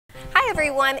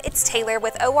everyone, it's Taylor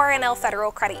with ORNL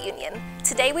Federal Credit Union.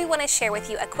 Today we want to share with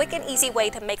you a quick and easy way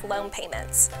to make loan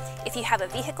payments. If you have a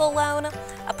vehicle loan,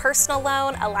 a personal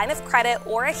loan, a line of credit,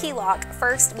 or a HELOC,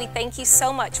 first we thank you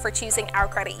so much for choosing our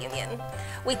credit union.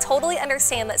 We totally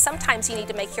understand that sometimes you need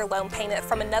to make your loan payment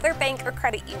from another bank or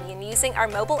credit union using our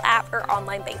mobile app or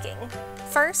online banking.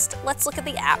 First, let's look at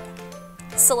the app.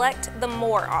 Select the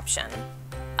More option.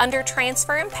 Under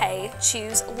Transfer and Pay,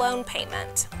 choose Loan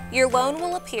Payment. Your loan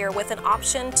will appear with an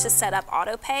option to set up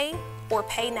auto pay or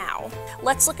pay now.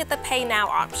 Let's look at the pay now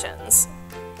options.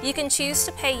 You can choose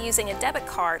to pay using a debit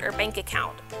card or bank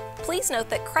account. Please note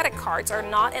that credit cards are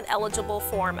not an eligible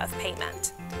form of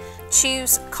payment.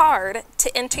 Choose Card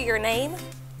to enter your name,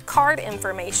 card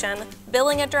information,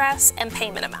 billing address, and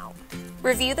payment amount.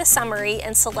 Review the summary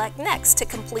and select Next to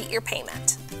complete your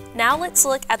payment. Now let's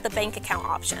look at the bank account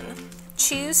option.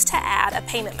 Choose to add a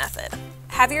payment method.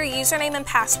 Have your username and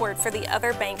password for the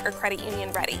other bank or credit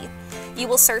union ready. You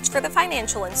will search for the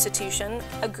financial institution,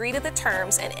 agree to the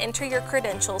terms, and enter your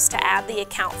credentials to add the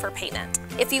account for payment.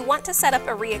 If you want to set up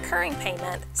a reoccurring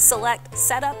payment, select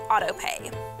Set Up Auto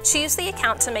Pay. Choose the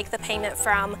account to make the payment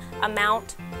from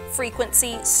amount,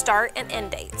 frequency, start, and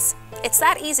end dates. It's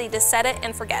that easy to set it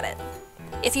and forget it.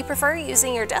 If you prefer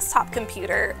using your desktop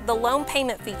computer, the loan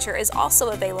payment feature is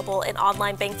also available in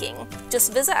online banking.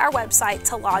 Just visit our website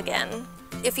to log in.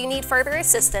 If you need further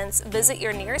assistance, visit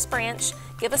your nearest branch,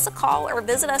 give us a call, or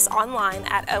visit us online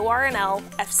at ornlfcu.com.